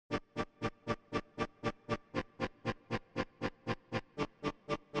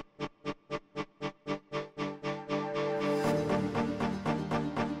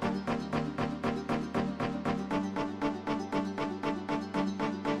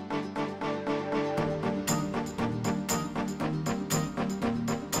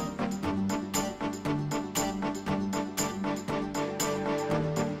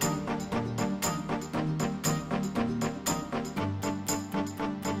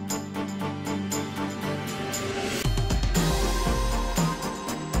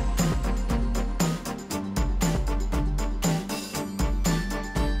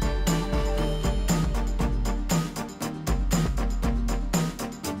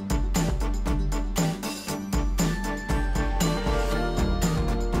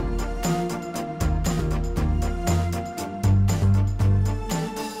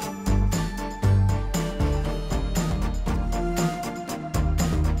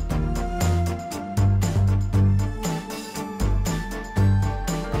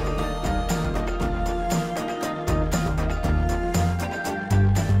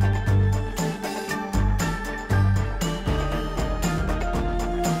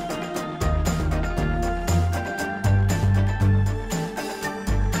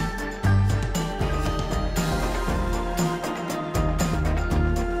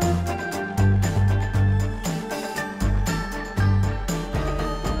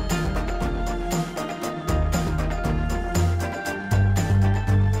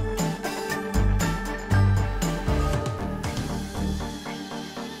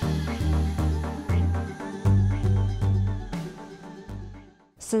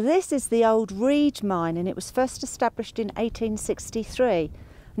So this is the old Reed mine, and it was first established in 1863,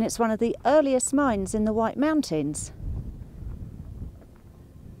 and it's one of the earliest mines in the White Mountains.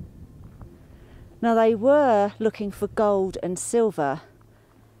 Now they were looking for gold and silver,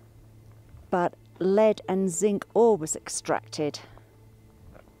 but lead and zinc ore was extracted.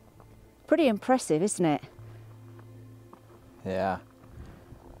 Pretty impressive, isn't it? Yeah.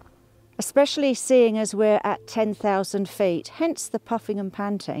 Especially seeing as we're at 10,000 feet, hence the puffing and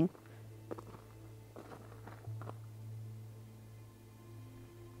panting.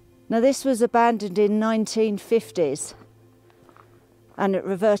 Now this was abandoned in 1950s and it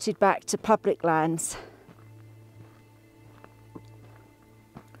reverted back to public lands.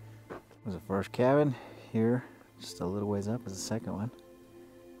 There's the first cabin here, just a little ways up is the second one.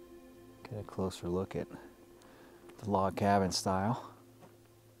 Get a closer look at the log cabin style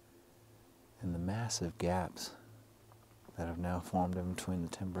and the massive gaps that have now formed in between the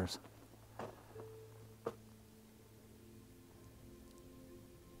timbers.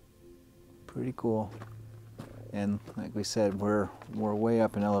 Pretty cool. And like we said, we're way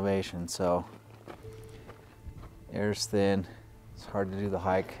up in elevation, so air's thin. It's hard to do the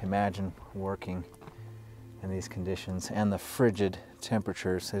hike. Imagine working in these conditions and the frigid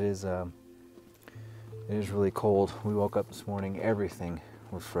temperatures. It is really cold. We woke up this morning, everything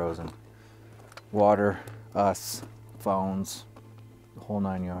was frozen. Water, us, phones, the whole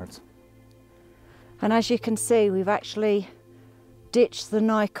 9 yards. And as you can see, we've actually ditched the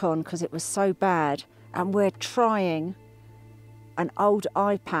Nikon because it was so bad, and we're trying an old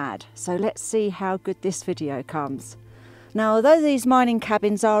iPad. So let's see how good this video comes. Now, although these mining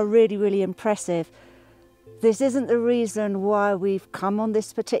cabins are really, really impressive, this isn't the reason why we've come on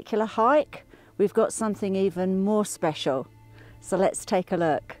this particular hike. We've got something even more special. So let's take a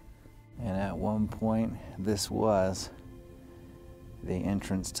look. And at one point, this was the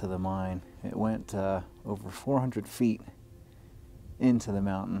entrance to the mine. It went over 400 feet into the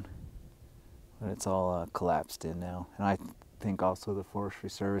mountain, but it's all collapsed in now. And I think also the Forestry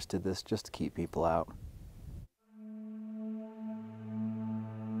Service did this just to keep people out.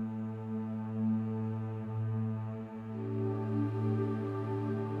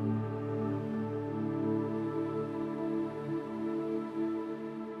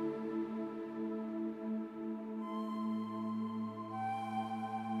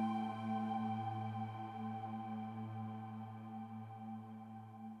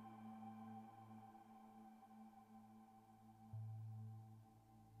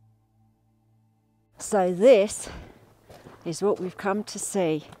 So this is what we've come to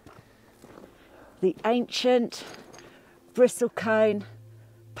see. The ancient Bristlecone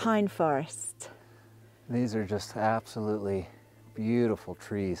pine forest. These are just absolutely beautiful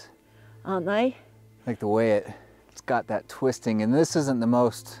trees. Aren't they? Like the way it's got that twisting, and this isn't the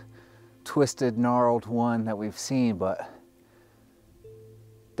most twisted, gnarled one that we've seen, but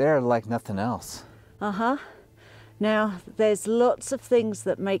they're like nothing else. Uh-huh. Now, there's lots of things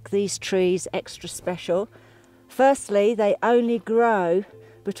that make these trees extra special. Firstly, they only grow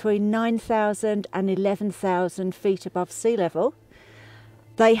between 9,000 and 11,000 feet above sea level.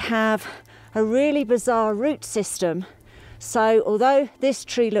 They have a really bizarre root system. So although this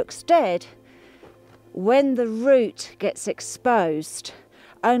tree looks dead, when the root gets exposed,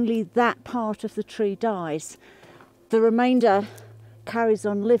 only that part of the tree dies. The remainder carries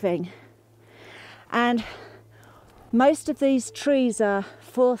on living. And most of these trees are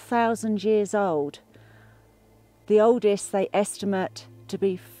 4,000 years old. The oldest they estimate to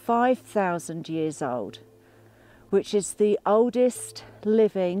be 5,000 years old, which is the oldest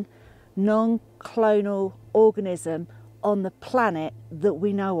living non-clonal organism on the planet that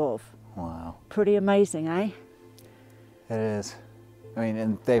we know of. Wow. Pretty amazing, eh? It is. I mean,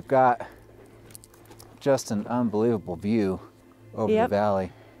 and they've got just an unbelievable view over the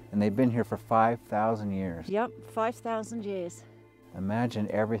valley. And they've been here for 5,000 years. Yep, 5,000 years. Imagine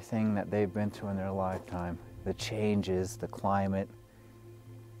everything that they've been through in their lifetime. The changes, the climate,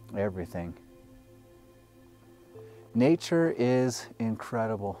 everything. Nature is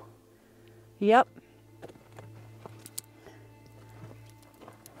incredible. Yep.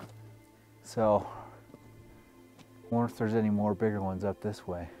 So, I wonder if there's any more bigger ones up this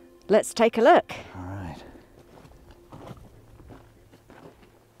way. Let's take a look. All right.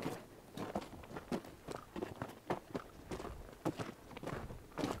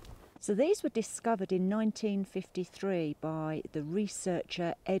 So these were discovered in 1953 by the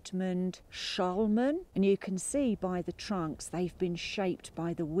researcher Edmund Schallman, and you can see by the trunks they've been shaped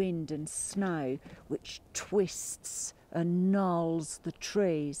by the wind and snow, which twists and gnarls the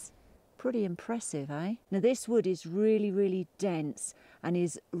trees. Pretty impressive, eh? Now this wood is really, really dense, and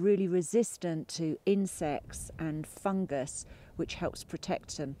is really resistant to insects and fungus, which helps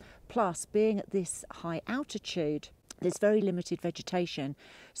protect them. Plus, being at this high altitude, there's very limited vegetation,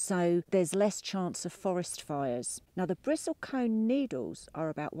 so there's less chance of forest fires. Now, the bristlecone needles are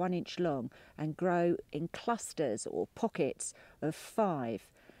about 1 inch long and grow in clusters or pockets of 5.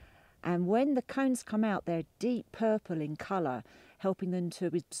 And when the cones come out, they're deep purple in colour, helping them to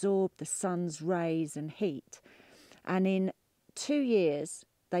absorb the sun's rays and heat. And in 2 years,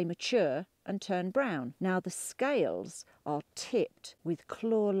 they mature and turn brown. Now, the scales are tipped with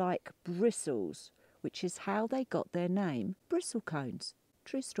claw-like bristles, which is how they got their name, bristlecones.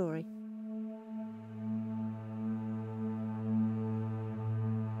 True story.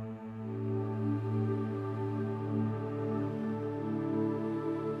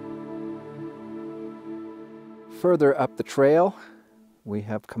 Further up the trail, we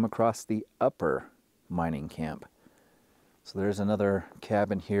have come across the upper mining camp. So there's another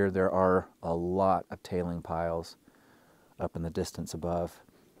cabin here. There are a lot of tailing piles up in the distance above.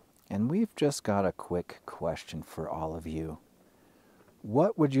 And we've just got a quick question for all of you.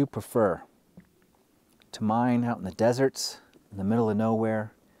 What would you prefer? To mine out in the deserts, in the middle of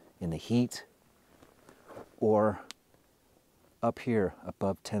nowhere, in the heat, or up here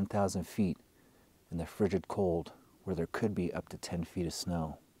above 10,000 feet in the frigid cold where there could be up to 10 feet of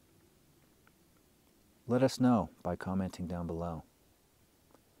snow? Let us know by commenting down below.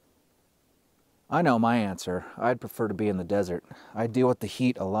 I know my answer. I'd prefer to be in the desert. I deal with the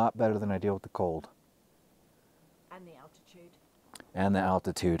heat a lot better than I deal with the cold. And the altitude. And the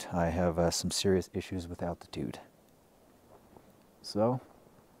altitude. I have some serious issues with altitude. So,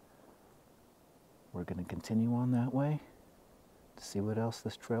 we're going to continue on that way to see what else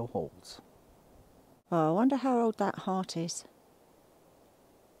this trail holds. Oh, I wonder how old that heart is.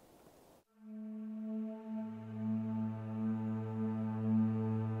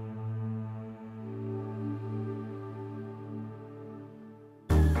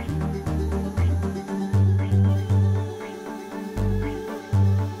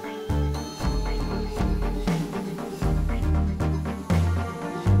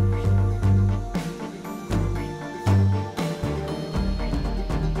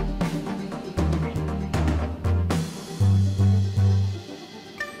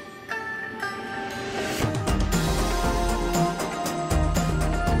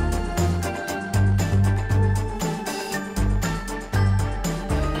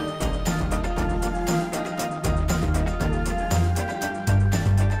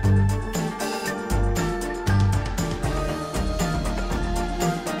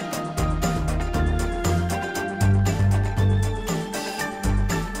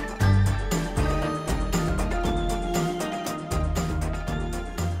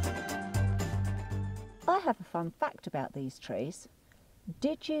 I have a fun fact about these trees.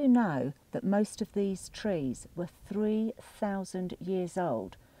 Did you know that most of these trees were 3,000 years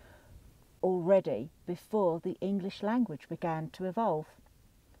old already before the English language began to evolve?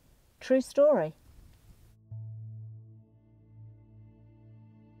 True story.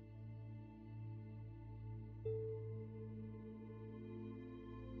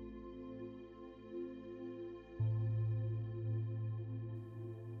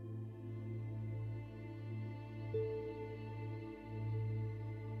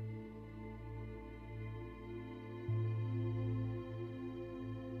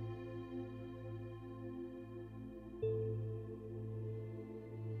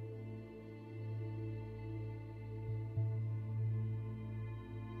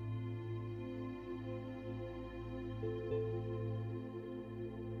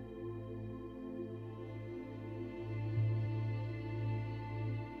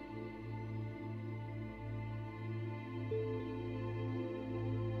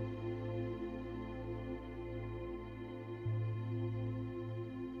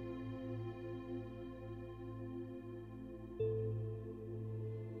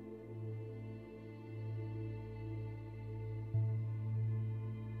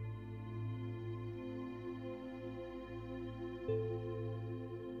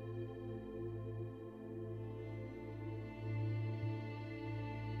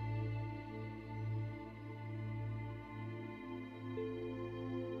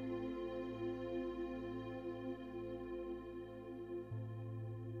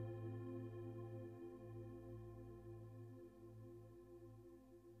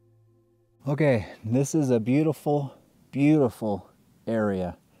 Okay, this is a beautiful, beautiful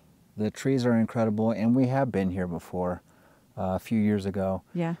area. The trees are incredible, and we have been here before a few years ago.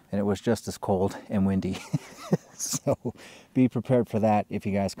 Yeah. And it was just as cold and windy. So be prepared for that if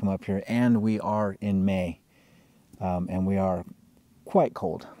you guys come up here. And we are in May, and we are quite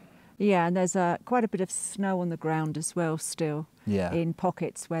cold. Yeah, and there's quite a bit of snow on the ground as well still, Yeah. in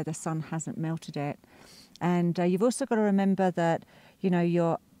pockets where the sun hasn't melted it. And you've also got to remember that, you know,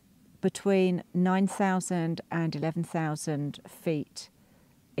 you're between 9,000 and 11,000 feet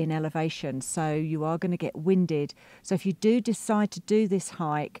in elevation, so you are going to get winded. So if you do decide to do this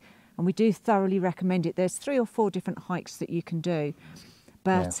hike, and we do thoroughly recommend it, there's 3 or 4 different hikes that you can do.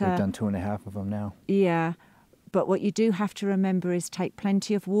 But yeah, we've done 2.5 of them now. Yeah. But what you do have to remember is take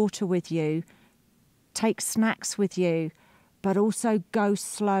plenty of water with you, take snacks with you, but also go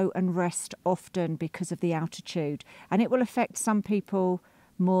slow and rest often because of the altitude. And it will affect some people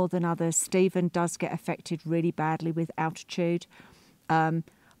more than others. Stephen does get affected really badly with altitude.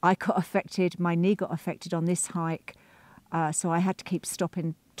 I got affected, my knee got affected on this hike, so I had to keep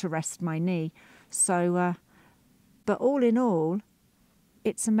stopping to rest my knee. So, but all in all,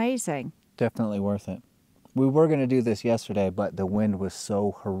 it's amazing. Definitely worth it. We were going to do this yesterday, but the wind was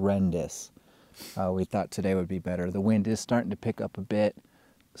so horrendous. We thought today would be better. The wind is starting to pick up a bit,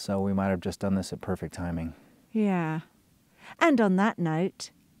 so we might have just done this at perfect timing. Yeah. And on that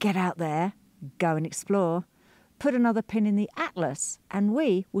note, get out there, go and explore, put another pin in the atlas, and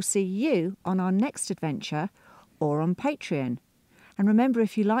we will see you on our next adventure or on Patreon. And remember,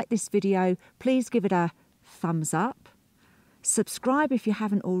 if you like this video, please give it a thumbs up, subscribe if you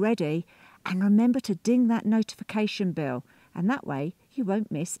haven't already, and remember to ding that notification bell, and that way you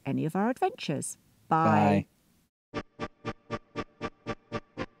won't miss any of our adventures. Bye. Bye.